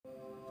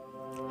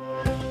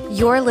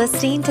You're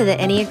listening to the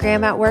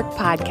Enneagram at Work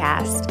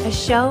podcast, a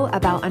show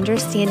about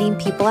understanding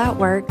people at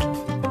work,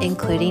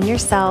 including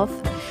yourself.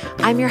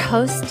 I'm your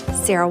host,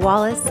 Sarah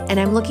Wallace, and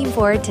I'm looking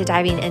forward to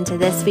diving into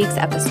this week's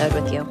episode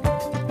with you.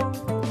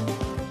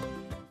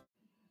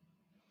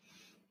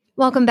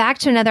 Welcome back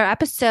to another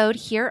episode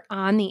here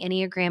on the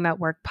Enneagram at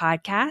Work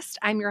podcast.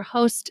 I'm your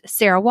host,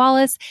 Sarah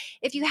Wallace.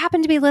 If you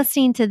happen to be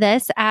listening to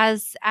this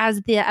as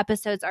the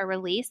episodes are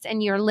released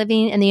and you're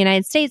living in the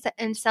United States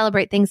and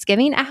celebrate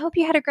Thanksgiving, I hope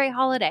you had a great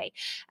holiday.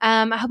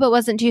 I hope it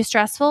wasn't too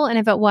stressful. And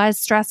if it was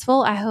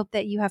stressful, I hope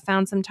that you have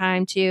found some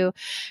time to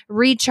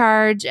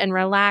recharge and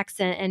relax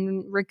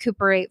and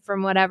recuperate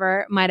from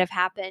whatever might have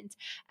happened.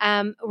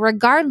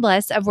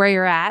 Regardless of where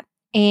you're at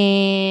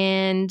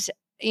and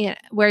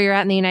where you're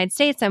at in the United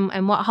States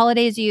and what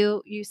holidays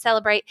you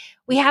celebrate.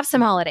 We have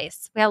some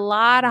holidays. We have a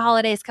lot of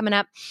holidays coming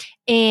up,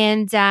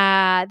 and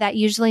that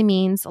usually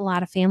means a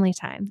lot of family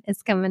time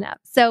is coming up.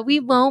 So we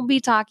won't be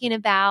talking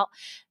about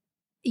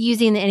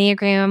using the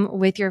Enneagram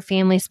with your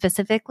family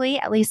specifically,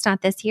 at least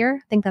not this year.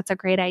 I think that's a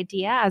great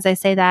idea as I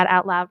say that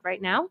out loud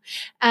right now.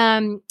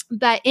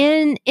 But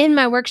in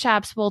my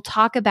workshops, we'll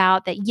talk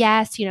about that,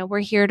 yes, we're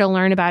here to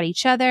learn about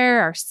each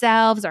other,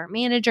 ourselves, our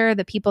manager,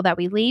 the people that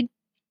we lead.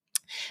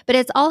 But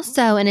it's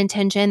also an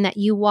intention that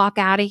you walk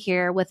out of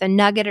here with a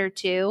nugget or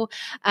two,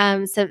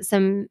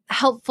 some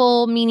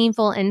helpful,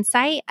 meaningful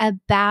insight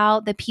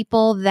about the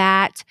people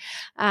that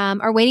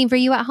are waiting for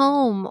you at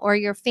home or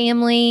your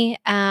family,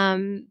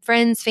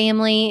 friends,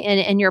 family,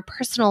 and your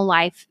personal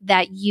life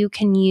that you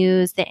can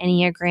use the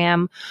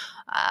Enneagram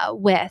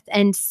with.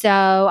 And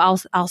so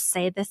I'll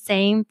say the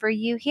same for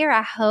you here.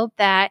 I hope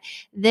that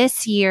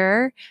this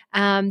year,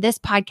 this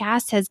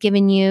podcast has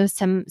given you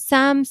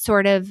some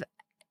sort of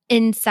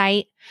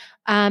insight,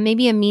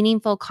 maybe a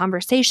meaningful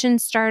conversation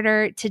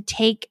starter to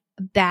take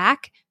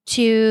back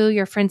to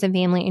your friends and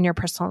family in your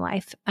personal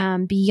life,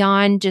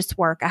 beyond just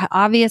work.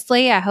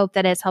 Obviously, I hope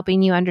that it's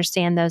helping you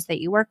understand those that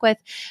you work with,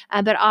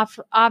 but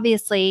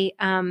obviously,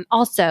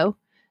 also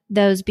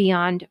those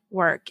beyond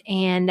work.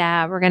 And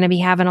we're going to be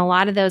having a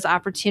lot of those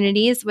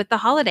opportunities with the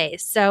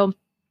holidays. So,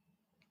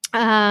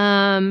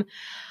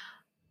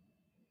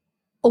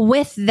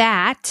 with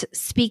that,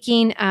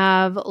 speaking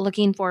of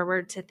looking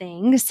forward to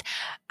things,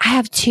 I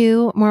have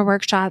 2 more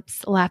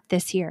workshops left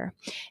this year,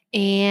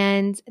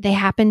 and they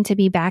happen to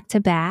be back to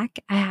back.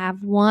 I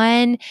have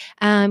one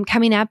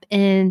coming up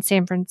in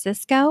San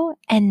Francisco,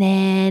 and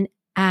then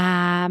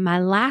my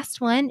last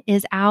one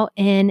is out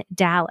in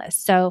Dallas.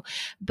 So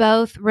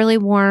both really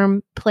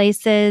warm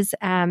places.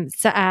 I'm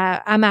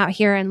out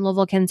here in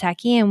Louisville,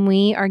 Kentucky, and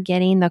we are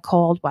getting the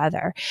cold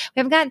weather. We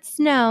haven't got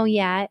snow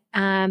yet,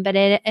 but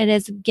it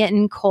is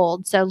getting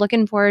cold. So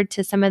looking forward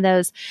to some of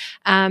those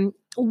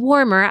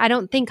warmer, I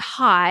don't think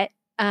hot,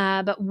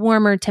 but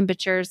warmer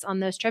temperatures on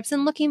those trips,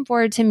 and looking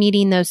forward to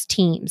meeting those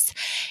teams.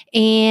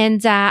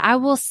 And I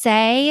will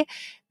say,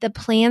 the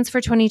plans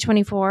for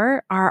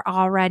 2024 are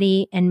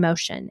already in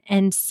motion.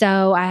 And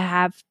so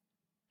I've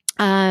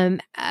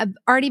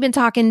already been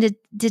talking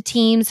to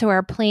teams who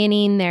are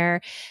planning their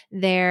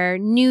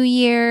new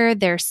year,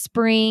 their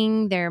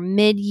spring, their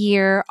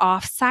mid-year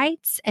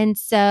offsites. And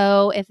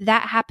so if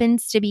that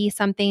happens to be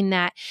something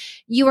that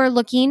you are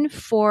looking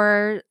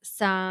for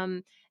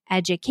some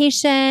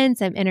education,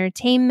 some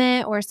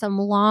entertainment, or some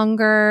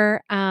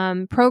longer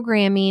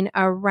programming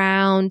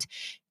around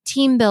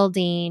team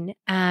building,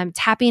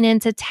 tapping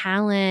into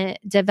talent,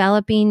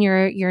 developing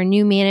your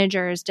new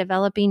managers,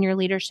 developing your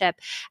leadership,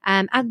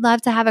 I'd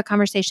love to have a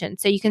conversation.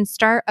 So you can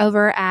start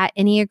over at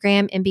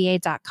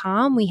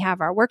EnneagramMBA.com. We have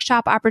our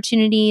workshop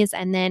opportunities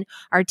and then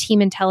our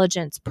team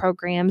intelligence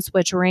programs,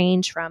 which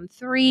range from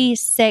 3,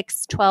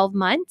 6, 12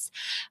 months.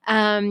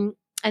 And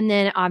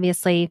then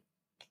obviously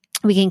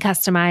we can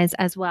customize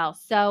as well.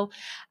 So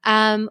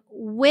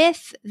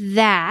with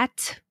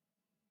that,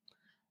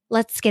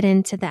 let's get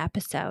into the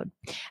episode.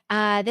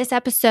 This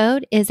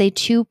episode is a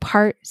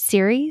 2-part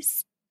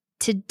series.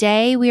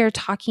 Today, we are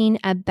talking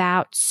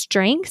about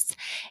strengths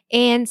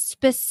and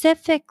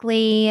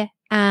specifically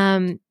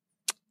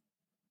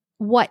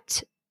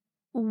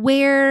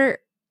where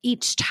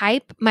each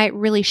type might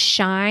really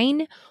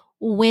shine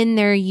when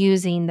they're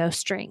using those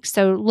strengths.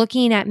 So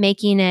looking at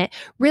making it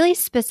really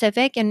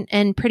specific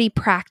and pretty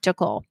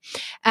practical.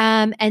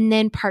 And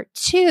then part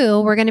 2,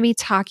 we're going to be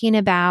talking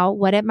about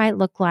what it might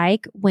look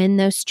like when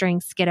those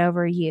strengths get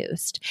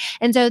overused.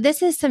 And so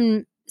this is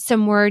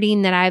some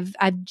wording that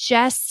I've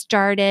just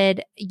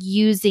started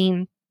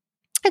using,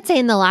 I'd say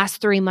in the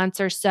last 3 months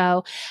or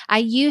so. I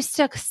used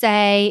to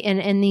say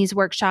in these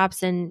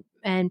workshops and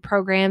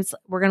programs,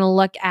 we're going to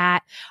look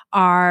at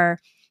our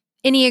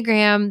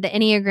Enneagram, the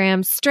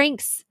Enneagram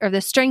strengths or the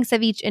strengths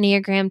of each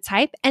Enneagram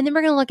type. And then we're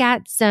going to look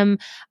at some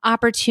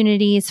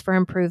opportunities for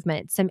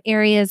improvement, some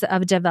areas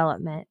of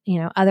development,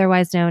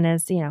 otherwise known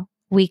as,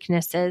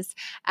 weaknesses.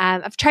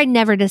 I've tried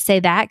never to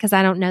say that because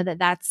I don't know that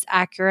that's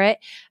accurate.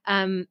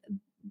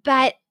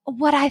 But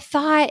what I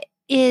thought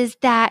is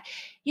that,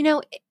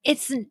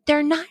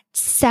 they're not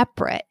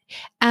separate.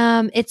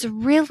 It's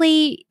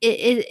really,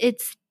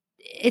 it's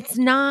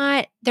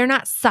they're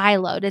not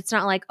siloed. It's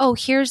not like, oh,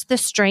 here's the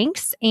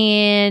strengths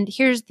and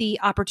here's the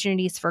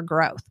opportunities for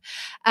growth.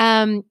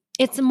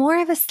 It's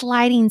more of a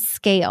sliding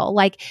scale.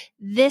 Like,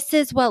 this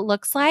is what it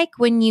looks like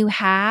when you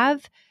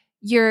have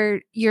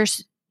your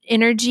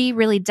energy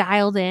really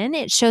dialed in.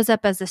 It shows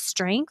up as a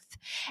strength.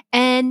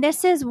 And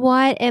this is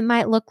what it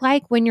might look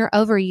like when you're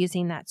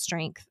overusing that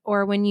strength,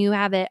 or when you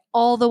have it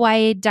all the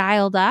way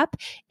dialed up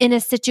in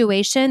a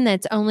situation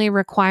that's only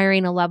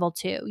requiring a level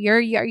 2.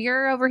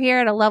 You're over here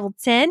at a level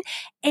 10,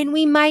 and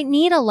we might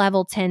need a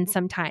level 10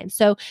 sometimes.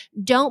 So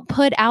don't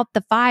put out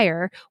the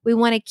fire. We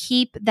want to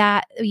keep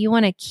that. You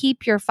want to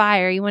keep your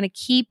fire. You want to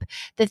keep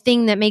the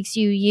thing that makes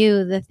you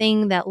you, the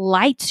thing that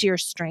lights your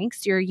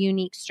strengths, your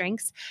unique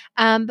strengths.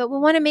 But we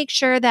want to make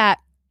sure that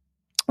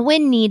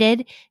when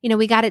needed,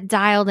 we got it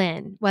dialed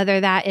in,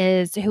 whether that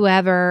is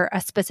whoever,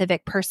 a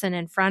specific person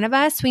in front of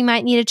us. We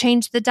might need to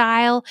change the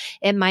dial.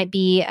 It might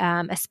be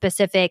a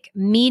specific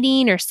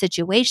meeting or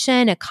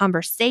situation, a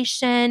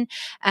conversation,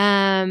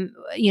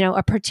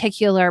 a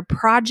particular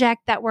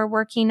project that we're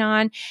working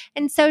on.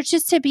 And so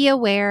just to be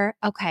aware,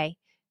 okay,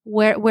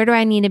 where do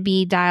I need to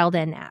be dialed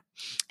in at?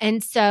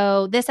 And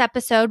so this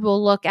episode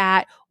will look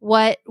at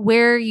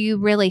where you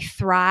really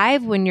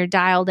thrive when you're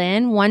dialed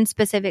in, one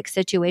specific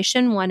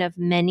situation, one of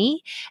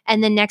many.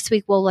 And then next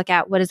week we'll look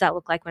at what does that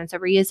look like when it's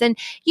overused. And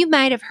you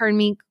might have heard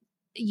me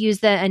use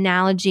the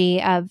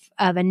analogy of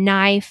a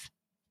knife.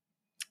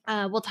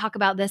 We'll talk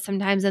about this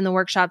sometimes in the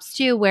workshops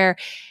too, where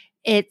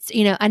it's,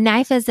 a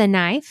knife is a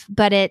knife,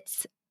 but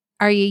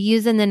are you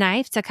using the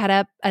knife to cut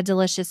up a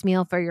delicious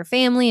meal for your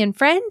family and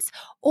friends,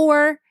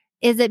 or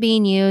is it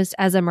being used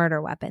as a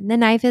murder weapon? The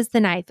knife is the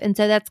knife. And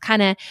so that's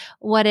kind of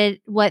what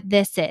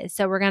this is.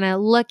 So we're going to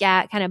look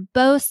at kind of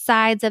both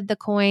sides of the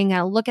coin,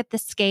 look at the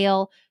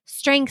scale,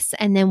 strengths,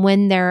 and then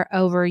when they're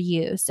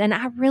overused. And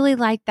I really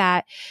like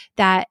that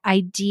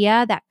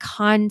idea, that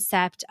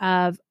concept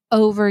of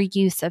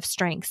overuse of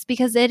strengths,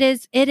 because it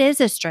is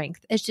a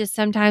strength. It's just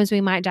sometimes we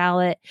might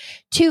dial it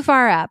too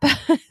far up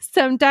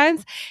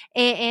sometimes,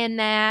 and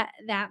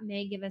that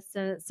may give us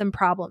some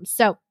problems.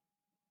 So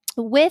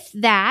with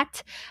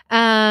that,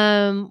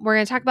 we're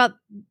going to talk about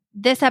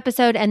this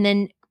episode and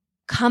then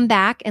come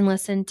back and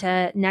listen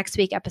to next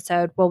week's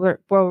episode.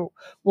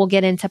 We'll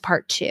get into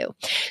part 2.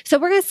 So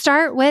we're going to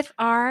start with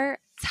our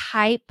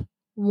type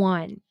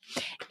 1.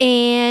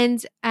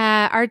 And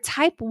our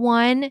type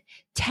 1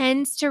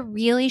 tends to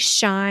really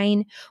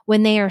shine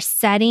when they are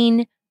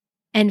setting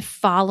and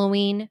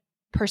following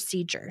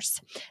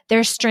procedures.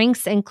 Their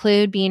strengths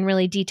include being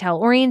really detail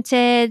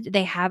oriented.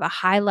 They have a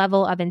high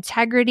level of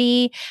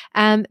integrity,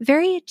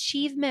 very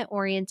achievement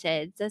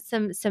oriented. That's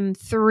some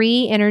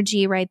 3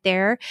 energy right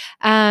there.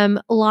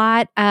 A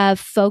lot of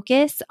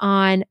focus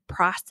on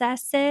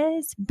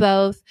processes,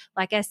 both,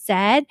 like I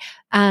said,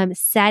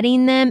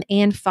 setting them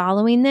and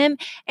following them.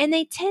 And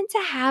they tend to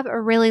have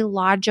a really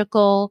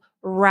logical,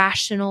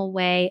 rational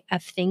way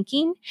of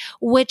thinking,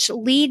 which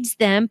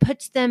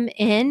puts them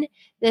in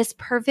this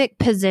perfect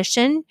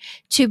position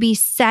to be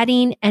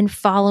setting and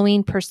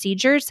following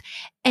procedures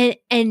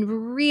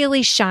and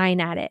really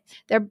shine at it.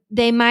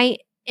 They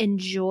might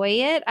enjoy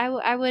it,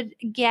 I would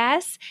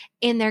guess,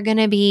 and they're going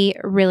to be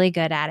really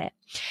good at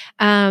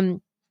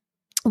it.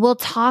 We'll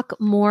talk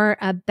more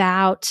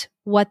about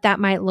what that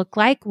might look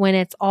like when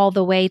it's all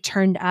the way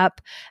turned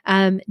up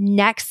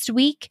next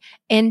week.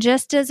 And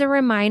just as a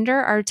reminder,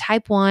 our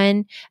type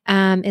 1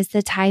 is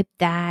the type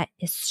that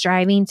is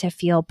striving to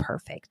feel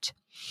perfect.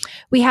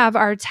 We have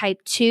our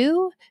type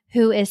 2,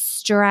 who is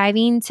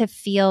striving to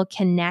feel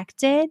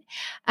connected.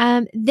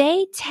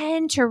 They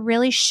tend to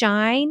really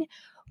shine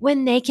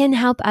when they can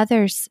help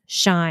others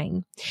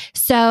shine.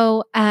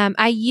 So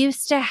I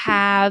used to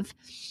have,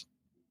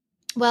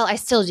 well, I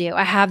still do.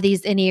 I have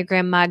these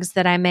Enneagram mugs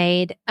that I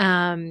made.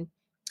 Kind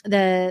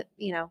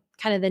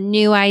of the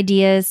new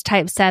ideas,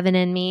 type 7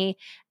 in me.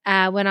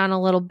 Went on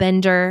a little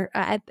bender.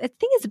 I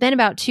think it's been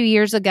about 2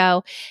 years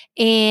ago,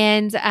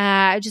 and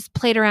I just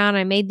played around.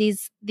 I made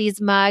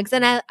these mugs,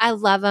 and I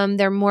love them.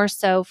 They're more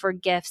so for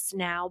gifts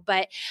now.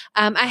 But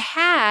I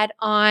had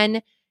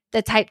on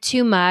the type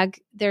 2 mug,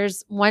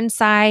 there's one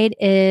side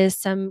is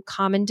some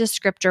common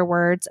descriptor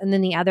words, and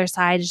then the other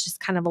side is just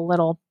kind of a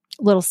little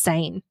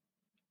saying.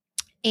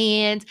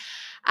 And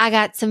I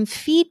got some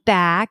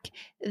feedback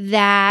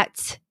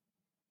that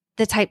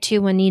the type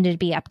 2 one needed to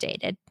be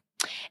updated.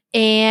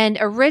 And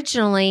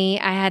originally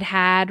I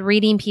had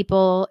reading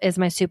people is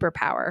my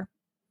superpower,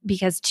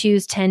 because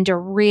 2s tend to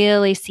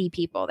really see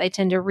people. They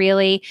tend to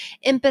really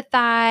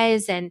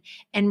empathize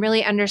and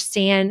really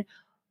understand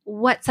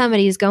what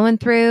somebody's going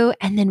through,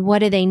 and then what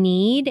do they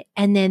need,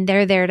 and then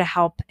they're there to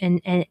help and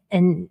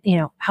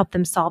help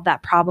them solve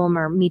that problem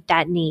or meet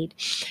that need.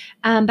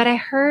 But I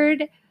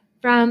heard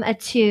from a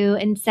 2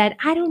 and said,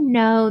 I don't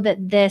know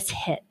that this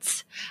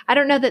hits. I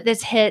don't know that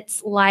this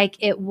hits like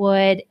it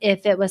would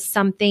if it was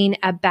something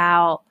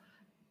about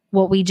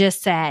what we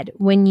just said.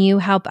 When you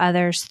help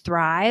others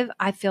thrive,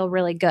 I feel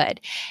really good.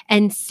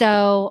 And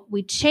so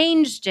we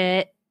changed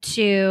it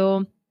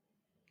to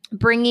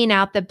bringing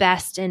out the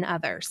best in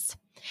others.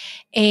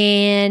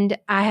 And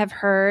I have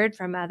heard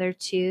from other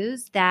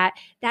twos that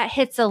that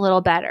hits a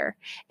little better.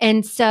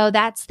 And so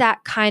that's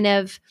that kind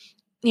of,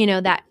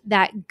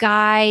 that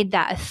guide,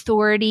 that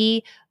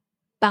authority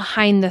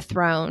behind the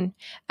throne,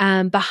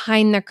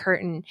 behind the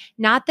curtain.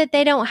 Not that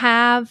they don't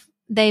have,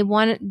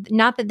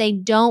 not that they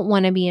don't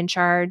want to be in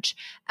charge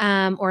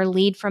or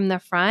lead from the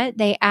front.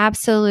 They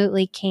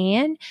absolutely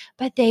can,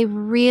 but they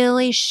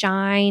really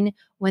shine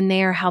when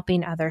they are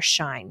helping others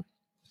shine.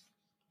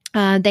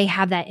 They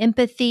have that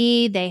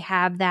empathy. They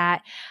have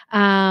that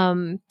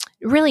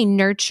really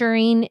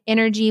nurturing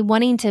energy,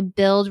 wanting to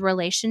build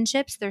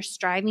relationships. They're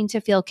striving to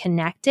feel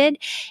connected.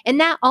 And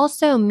that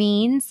also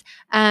means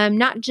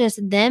not just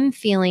them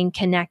feeling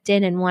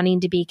connected and wanting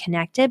to be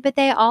connected, but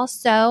they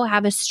also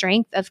have a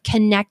strength of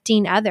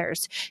connecting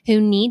others who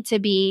need to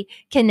be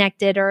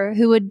connected or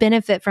who would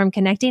benefit from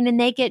connecting. And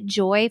they get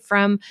joy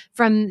from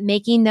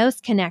making those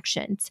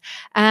connections.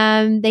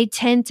 They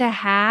tend to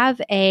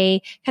have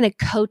a kind of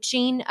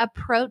coaching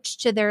approach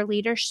to their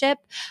leadership,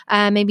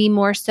 maybe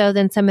more so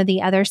than some of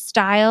the other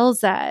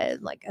styles,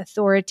 like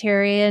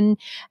authoritarian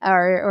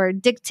or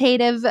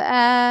dictative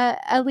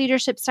a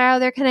leadership style.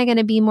 They're kind of going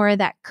to be more of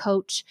that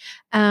coach.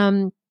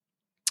 And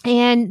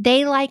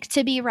they like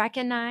to be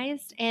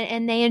recognized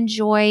and they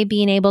enjoy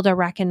being able to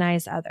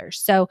recognize others.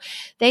 So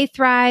they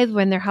thrive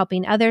when they're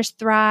helping others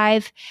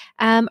thrive.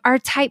 Our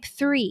type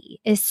 3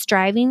 is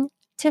striving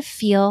to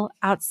feel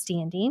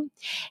outstanding,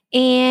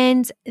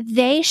 and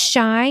they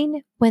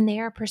shine when they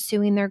are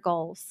pursuing their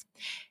goals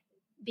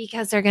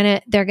because they're going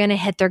to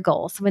hit their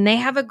goals. When they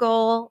have a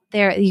goal,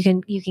 you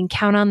can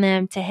count on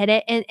them to hit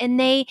it, and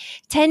they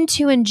tend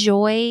to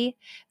enjoy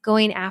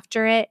going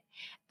after it.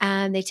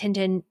 They tend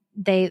to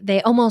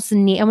they almost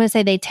need, I'm going to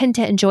say they tend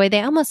to enjoy,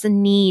 they almost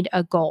need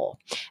a goal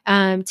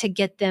to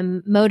get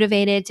them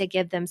motivated, to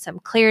give them some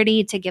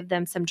clarity, to give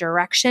them some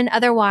direction.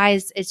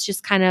 Otherwise, it's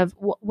just kind of,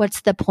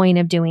 what's the point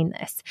of doing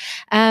this?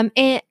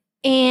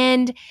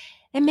 And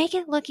they make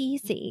it look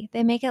easy.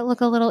 They make it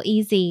look a little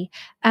easy.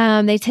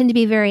 They tend to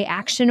be very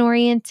action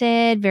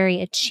oriented,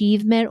 very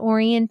achievement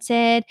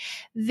oriented,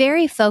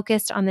 very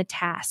focused on the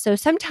task. So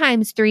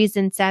sometimes 3s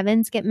and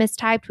 7s get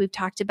mistyped. We've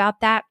talked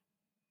about that.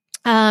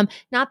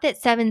 Not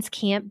that 7s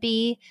can't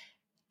be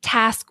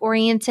task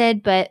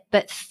oriented, but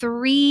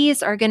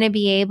 3s are going to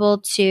be able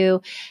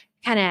to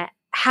kind of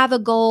have a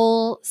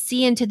goal,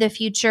 see into the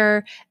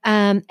future,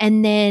 and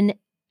then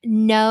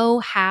know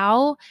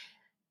how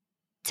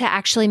to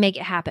actually make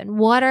it happen.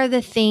 What are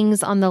the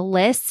things on the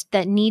list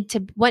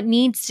what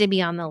needs to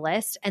be on the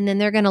list? And then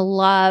they're going to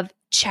love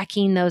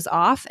checking those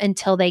off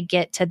until they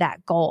get to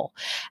that goal.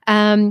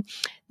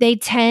 They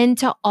tend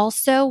to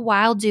also,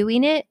 while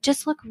doing it,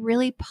 just look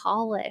really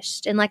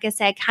polished. And like I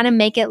said, kind of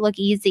make it look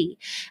easy.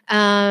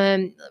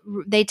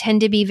 They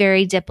tend to be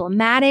very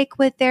diplomatic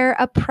with their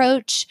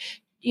approach.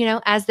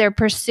 As they're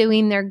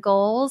pursuing their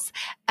goals,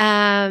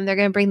 they're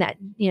going to bring that,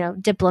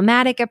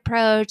 diplomatic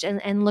approach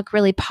and look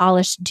really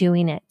polished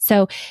doing it.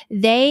 So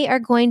they are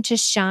going to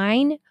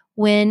shine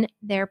when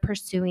they're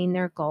pursuing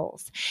their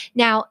goals.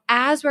 Now,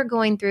 as we're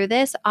going through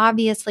this,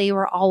 obviously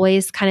we're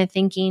always kind of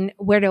thinking,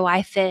 where do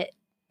I fit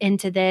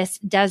into this?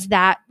 Does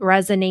that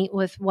resonate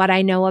with what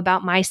I know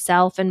about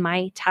myself and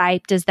my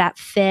type? Does that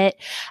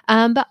fit?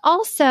 But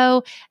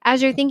also,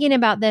 as you're thinking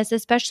about this,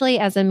 especially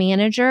as a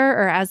manager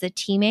or as a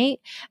teammate,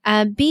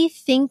 be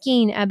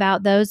thinking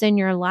about those in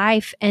your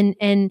life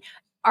and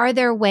are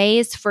there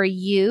ways for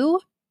you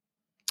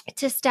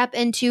to step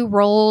into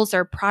roles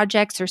or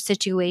projects or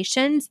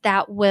situations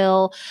that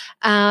will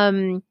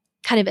kind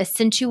of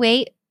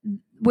accentuate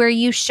where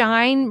you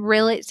shine,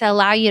 really to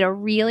allow you to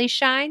really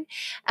shine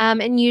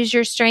and use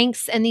your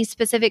strengths in these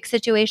specific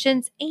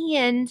situations?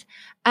 And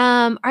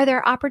are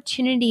there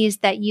opportunities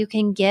that you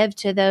can give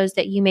to those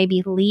that you may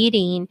be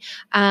leading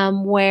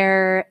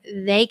where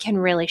they can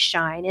really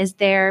shine? Is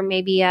there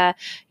maybe a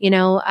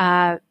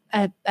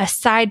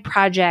side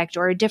project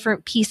or a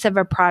different piece of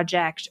a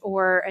project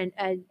or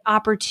an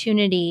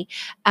opportunity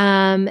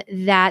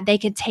that they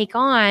could take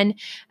on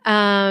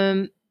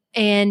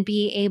and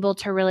be able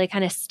to really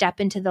kind of step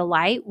into the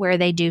light where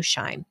they do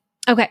shine?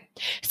 Okay,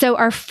 so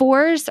our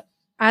 4s,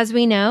 as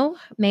we know,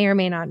 may or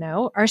may not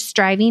know, are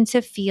striving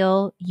to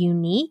feel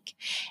unique,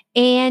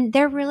 and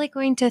they're really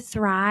going to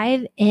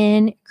thrive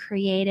in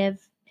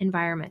creative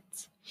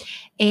environments.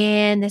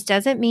 And this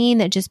doesn't mean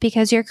that just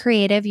because you're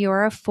creative,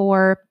 you're a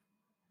 4,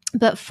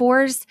 but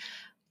 4s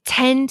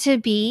tend to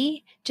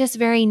be just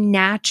very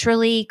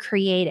naturally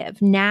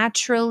creative,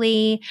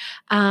 naturally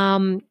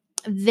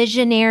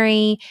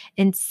visionary,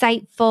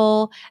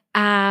 insightful.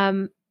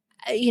 They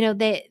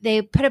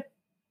put a,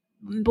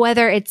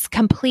 whether it's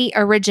complete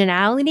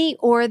originality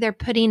or they're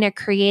putting a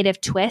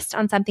creative twist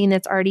on something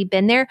that's already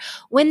been there,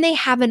 when they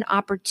have an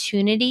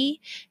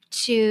opportunity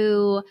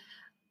to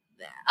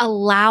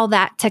allow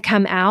that to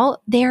come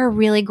out, they're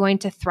really going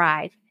to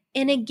thrive.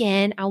 And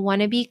again, I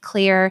want to be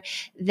clear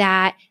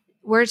that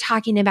we're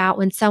talking about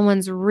when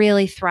someone's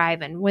really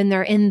thriving, when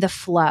they're in the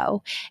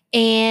flow.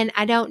 And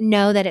I don't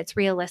know that it's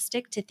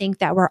realistic to think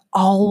that we're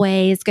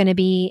always going to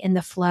be in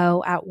the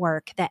flow at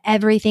work, that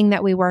everything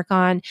that we work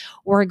on,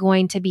 we're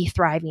going to be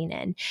thriving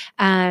in.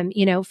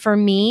 For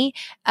me,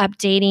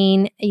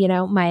 updating,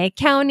 my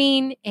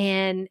accounting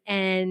and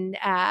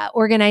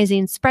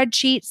organizing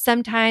spreadsheets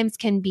sometimes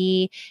can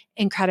be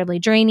incredibly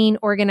draining.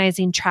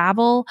 Organizing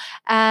travel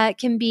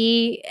can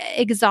be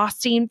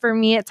exhausting for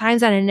me at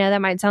times. And I know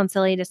that might sound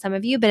silly to some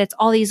of you, but it's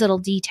all these little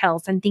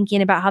details and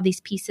thinking about how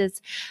these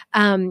pieces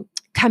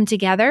come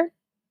together.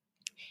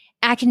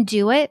 I can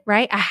do it,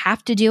 right? I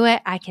have to do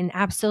it. I can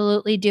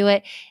absolutely do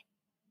it.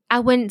 I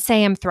wouldn't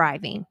say I'm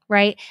thriving,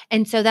 right?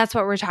 And so that's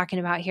what we're talking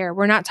about here.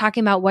 We're not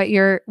talking about what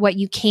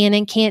you can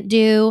and can't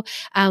do,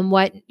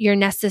 what you're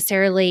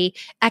necessarily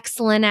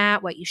excellent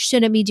at, what you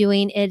shouldn't be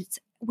doing. It's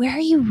where are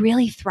you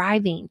really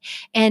thriving?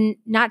 And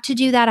not to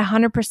do that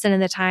 100% of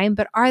the time,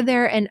 but are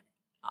there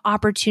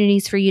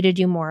opportunities for you to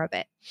do more of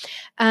it?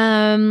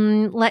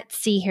 Let's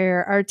see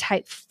here. Our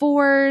type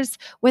 4s,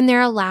 when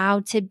they're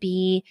allowed to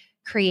be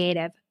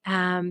creative,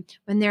 when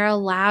they're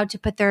allowed to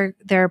put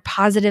their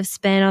positive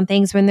spin on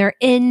things, when they're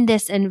in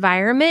this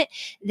environment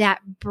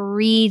that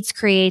breeds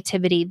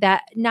creativity,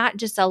 that not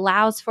just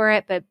allows for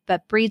it,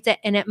 but breeds it.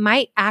 And it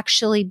might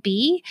actually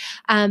be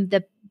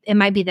it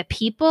might be the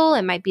people,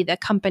 it might be the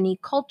company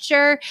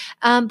culture,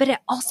 but it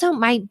also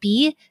might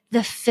be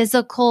the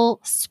physical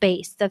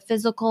space, the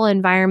physical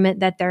environment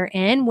that they're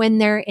in. When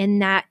they're in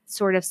that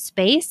sort of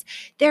space,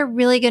 they're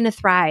really going to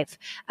thrive.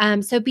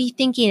 So be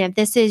thinking, if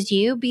this is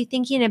you, be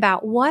thinking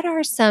about what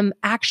are some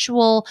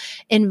actual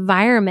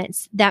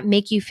environments that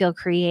make you feel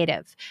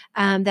creative,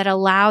 that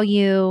allow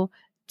you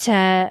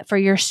for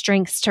your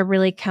strengths to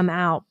really come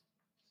out.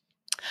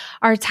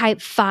 Our type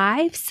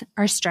 5s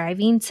are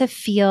striving to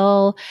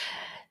feel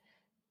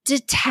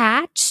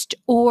detached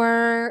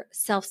or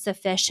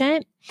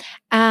self-sufficient.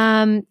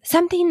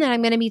 Something that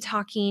I'm going to be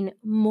talking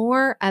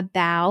more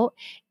about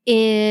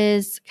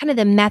is kind of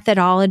the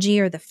methodology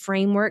or the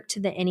framework to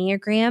the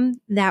Enneagram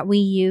that we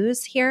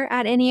use here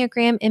at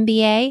Enneagram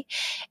MBA.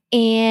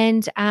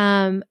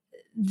 And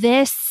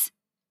this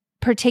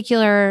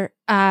particular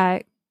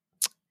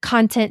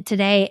content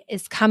today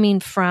is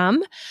coming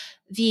from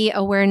the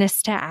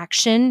Awareness to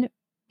Action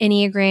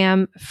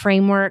Enneagram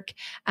framework.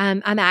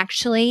 I'm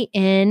actually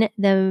in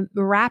the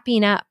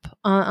wrapping up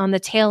on the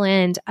tail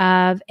end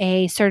of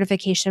a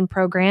certification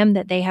program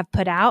that they have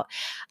put out.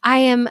 I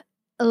am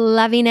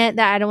loving it.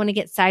 That I don't want to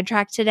get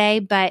sidetracked today,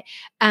 but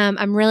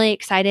I'm really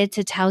excited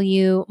to tell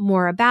you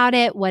more about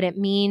it, what it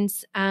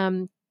means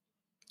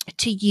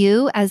to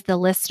you as the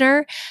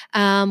listener,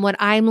 what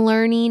I'm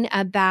learning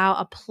about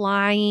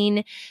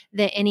applying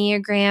the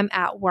Enneagram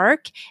at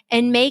work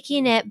and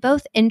making it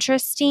both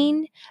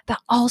interesting, but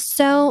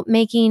also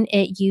making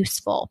it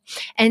useful.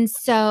 And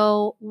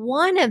so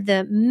one of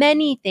the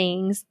many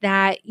things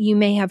that you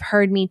may have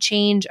heard me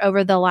change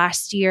over the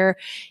last year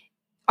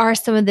are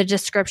some of the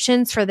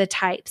descriptions for the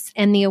types.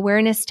 And the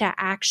Awareness to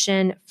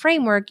Action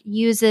framework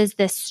uses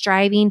this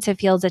striving to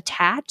feel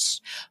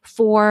detached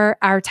for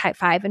our type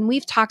 5. And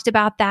we've talked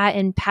about that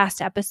in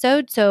past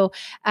episodes. So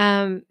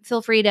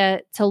feel free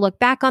to look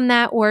back on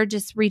that or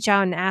just reach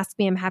out and ask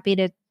me. I'm happy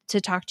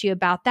to talk to you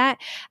about that.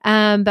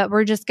 But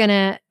we're just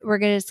gonna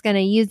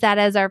use that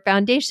as our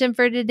foundation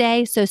for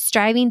today. So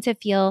striving to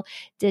feel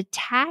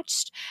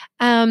detached.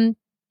 Our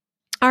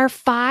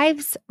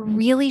 5s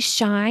really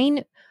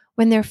shine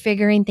when they're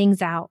figuring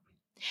things out.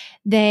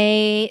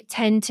 They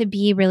tend to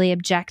be really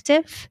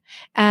objective,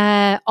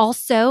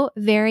 also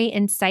very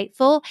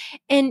insightful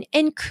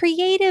and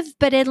creative,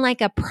 but in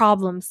like a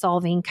problem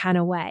solving kind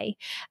of way.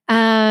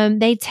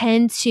 They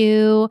tend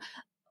to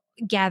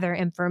gather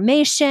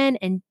information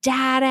and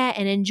data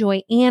and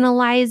enjoy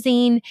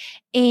analyzing.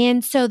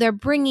 And so they're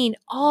bringing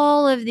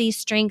all of these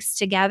strengths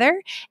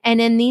together. And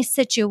in these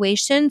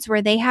situations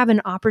where they have an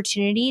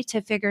opportunity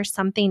to figure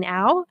something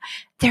out,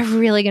 they're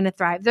really going to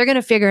thrive. They're going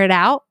to figure it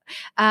out.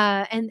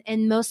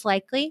 And most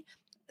likely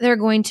they're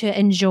going to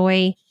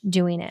enjoy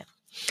doing it.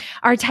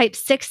 Our type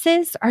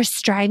 6s are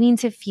striving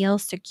to feel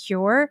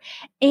secure,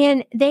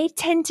 and they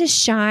tend to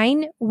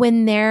shine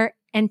when they're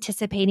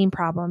anticipating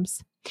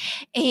problems.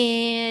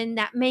 And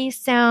that may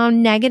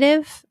sound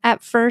negative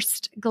at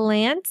first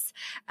glance,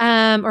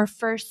 or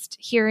first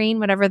hearing,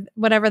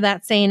 whatever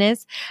that saying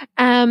is.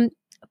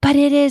 But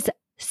it is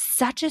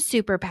such a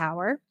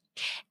superpower,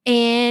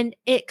 and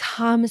it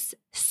comes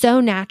so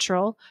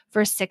natural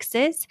for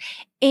 6s.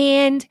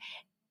 And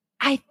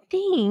I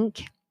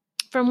think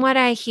from what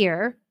I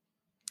hear,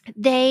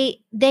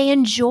 they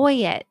enjoy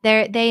it.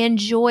 They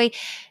enjoy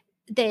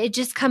it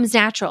just comes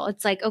natural.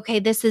 It's like, okay,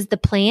 this is the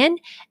plan.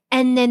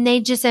 And then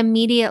they just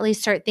immediately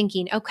start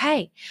thinking,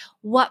 okay,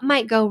 what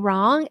might go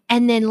wrong?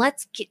 And then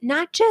let's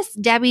not just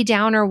Debbie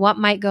Downer what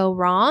might go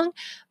wrong,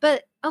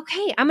 but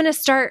okay, I'm going to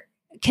start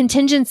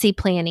contingency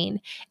planning.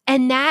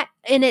 And that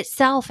in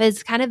itself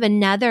is kind of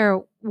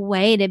another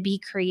way to be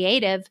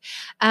creative,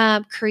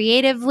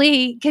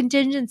 creatively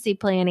contingency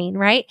planning,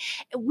 right?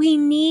 We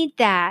need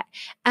that.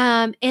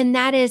 And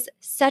that is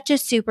such a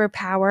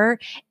superpower.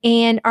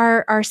 And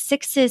our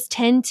sixes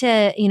tend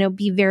to,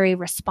 be very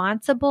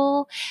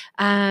responsible,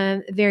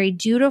 very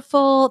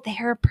dutiful.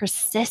 They're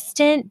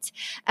persistent.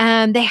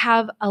 They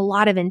have a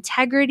lot of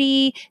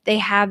integrity. They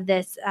have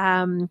this,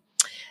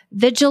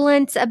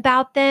 vigilance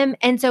about them.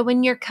 And so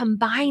when you're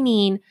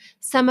combining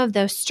some of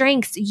those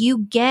strengths, you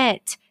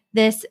get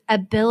this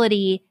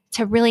ability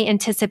to really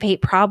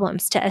anticipate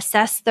problems, to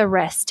assess the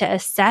risks, to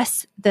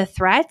assess the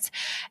threats.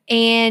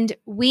 And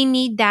we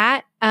need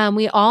that.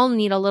 We all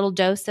need a little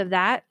dose of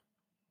that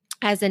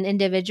as an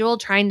individual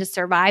trying to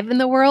survive in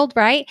the world,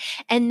 right?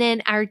 And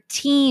then our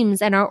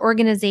teams and our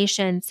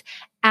organizations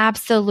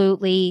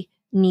absolutely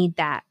need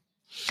that.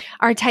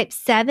 Our type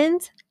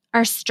sevens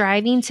are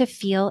striving to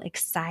feel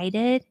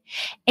excited,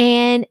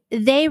 and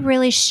they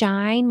really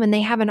shine when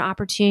they have an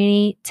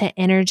opportunity to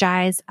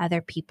energize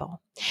other people.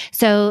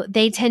 So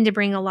they tend to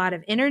bring a lot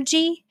of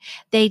energy.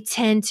 They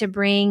tend to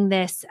bring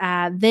this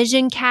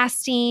vision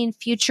casting,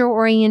 future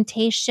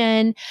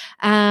orientation,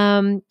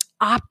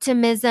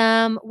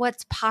 optimism,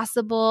 what's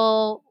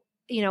possible,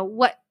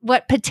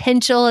 what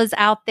potential is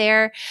out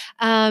there,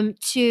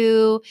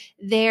 to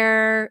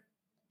their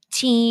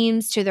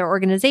teams, to their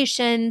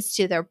organizations,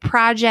 to their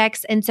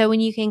projects. And so when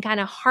you can kind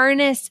of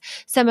harness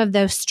some of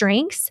those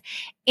strengths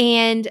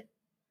and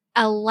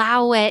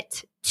allow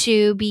it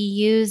to be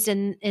used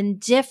in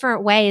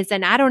different ways.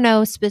 And I don't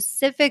know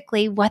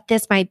specifically what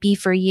this might be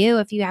for you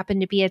if you happen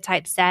to be a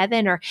type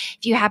 7 or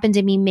if you happen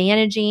to be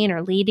managing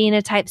or leading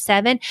a type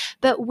 7,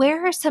 but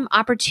where are some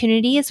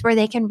opportunities where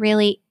they can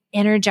really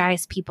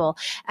energize people,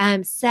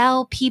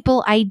 sell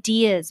people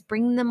ideas,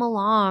 bring them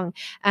along.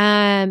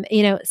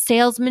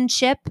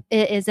 Salesmanship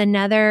is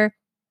another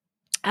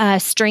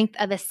strength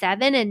of a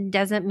 7, and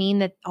doesn't mean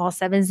that all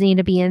 7s need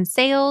to be in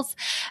sales,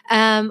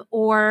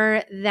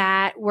 or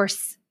that we're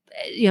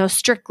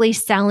strictly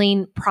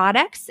selling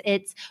products.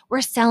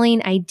 We're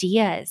selling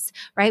ideas,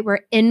 right?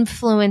 We're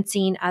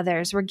influencing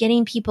others. We're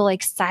getting people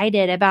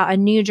excited about a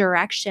new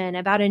direction,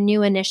 about a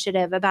new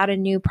initiative, about a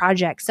new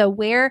project. So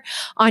where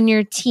on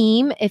your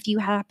team, if you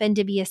happen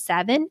to be a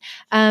 7,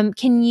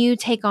 can you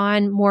take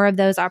on more of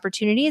those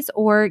opportunities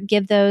or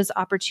give those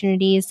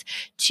opportunities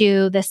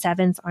to the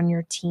 7s on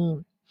your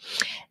team?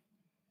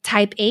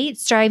 Type 8,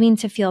 striving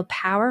to feel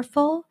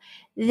powerful.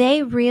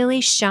 They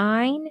really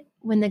shine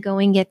when the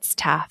going gets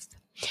tough.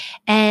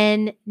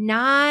 And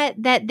not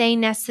that they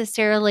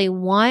necessarily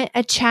want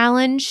a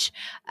challenge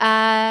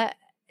to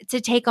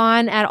take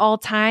on at all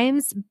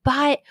times,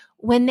 but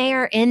when they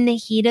are in the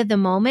heat of the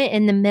moment,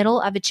 in the middle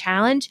of a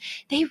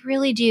challenge, they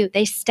really do.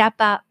 They step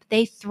up.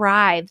 They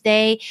thrive.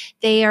 They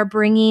are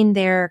bringing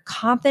their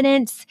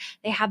confidence.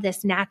 They have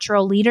this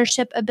natural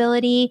leadership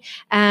ability.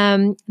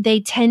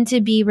 They tend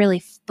to be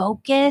really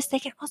focused. They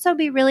can also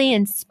be really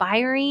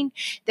inspiring.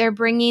 They're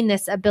bringing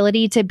this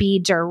ability to be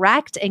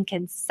direct and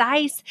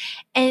concise,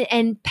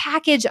 and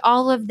package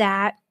all of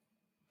that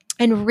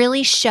and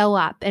really show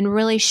up and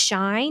really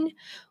shine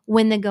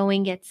when the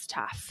going gets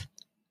tough.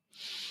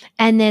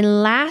 And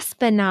then last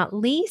but not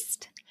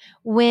least,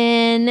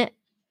 when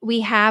we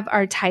have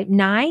our type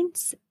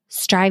 9s,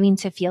 striving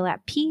to feel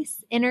at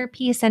peace, inner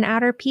peace and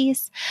outer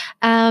peace,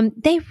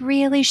 they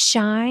really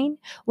shine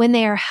when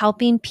they are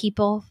helping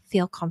people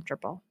feel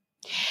comfortable.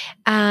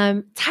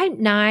 Type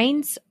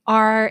 9s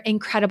are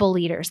incredible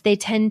leaders. They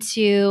tend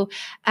to,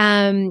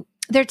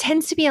 there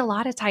tends to be a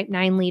lot of type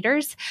 9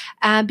 leaders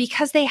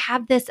because they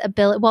have this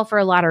ability, well, for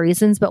a lot of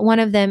reasons, but one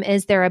of them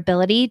is their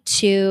ability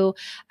to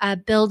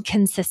build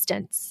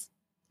consensus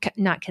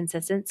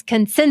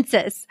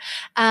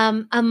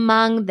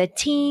among the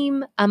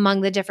team,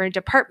 among the different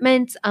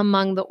departments,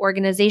 among the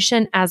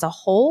organization as a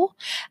whole.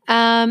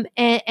 And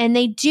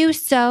they do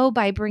so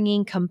by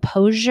bringing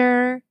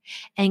composure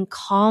and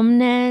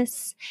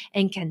calmness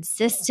and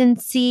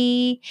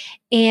consistency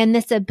and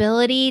this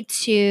ability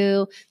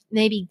to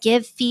maybe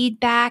give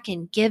feedback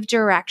and give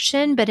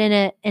direction, but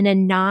in a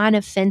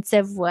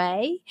non-offensive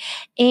way.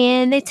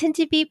 And they tend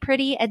to be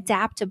pretty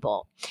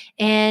adaptable.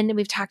 And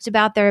we've talked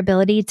about their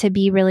ability to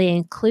be really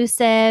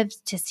inclusive,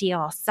 to see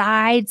all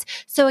sides.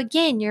 So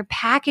again, you're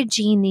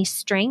packaging these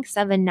strengths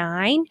of a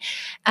 9,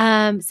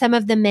 some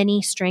of the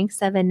many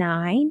strengths of a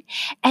 9,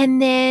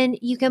 and then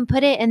you can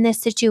put it in this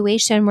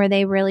situation where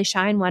they really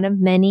shine, one of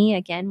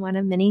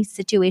many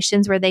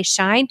situations where they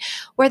shine,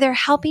 where they're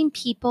helping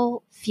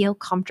people feel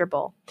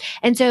comfortable.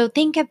 And so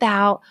think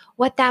about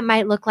what that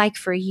might look like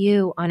for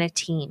you on a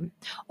team,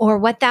 or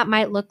what that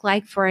might look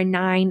like for a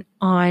 9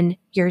 on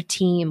your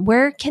team.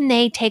 Where can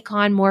they take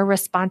on more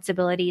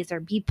responsibilities or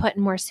be put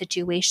in more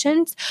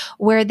situations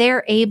where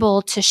they're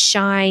able to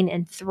shine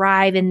and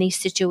thrive in these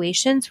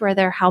situations where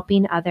they're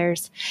helping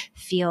others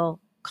feel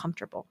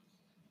comfortable?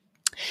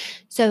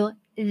 So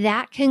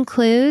that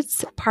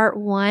concludes part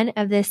 1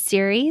 of this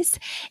series.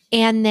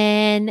 And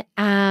then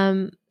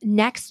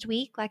next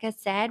week, like I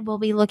said, we'll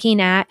be looking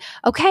at,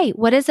 okay,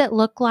 what does it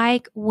look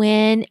like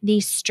when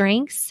these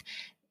strengths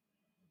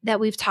that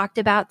we've talked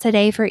about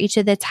today for each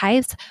of the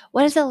types,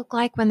 what does it look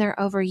like when they're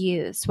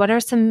overused? What are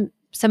some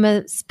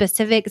of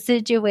specific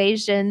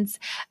situations?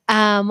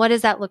 What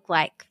does that look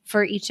like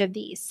for each of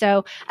these?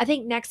 So I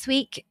think next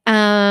week,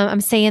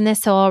 I'm saying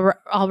this so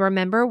I'll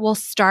remember, we'll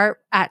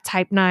start at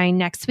type 9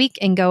 next week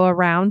and go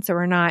around. So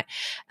we're not,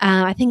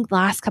 I think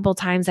last couple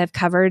times I've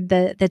covered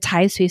the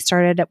types. We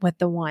started with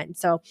the 1.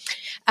 So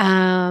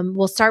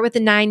we'll start with the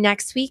 9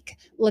 next week,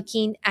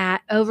 looking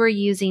at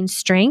overusing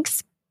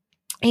strengths.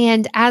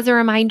 And as a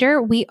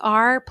reminder, we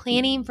are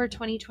planning for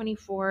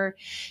 2024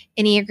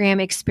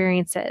 Enneagram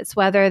experiences,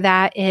 whether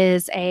that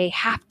is a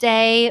half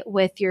day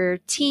with your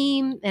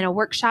team in a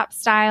workshop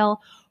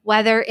style,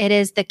 whether it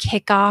is the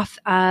kickoff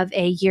of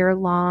a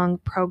year-long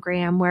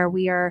program where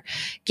we are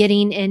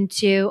getting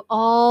into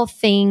all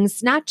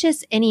things, not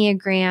just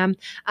Enneagram,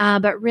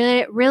 but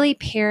really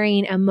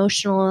pairing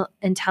emotional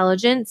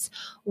intelligence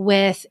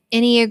with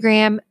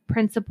Enneagram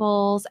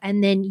principles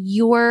and then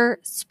your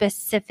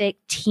specific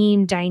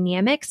team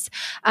dynamics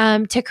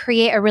to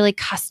create a really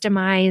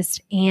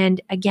customized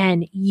and,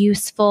 again,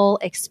 useful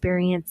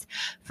experience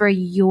for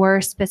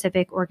your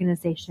specific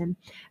organization.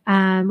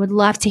 Would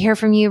love to hear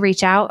from you.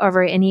 Reach out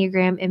over at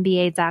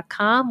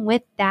EnneagramMBA.com.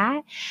 With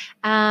that,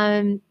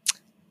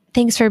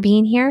 thanks for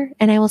being here,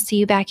 and I will see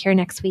you back here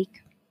next week.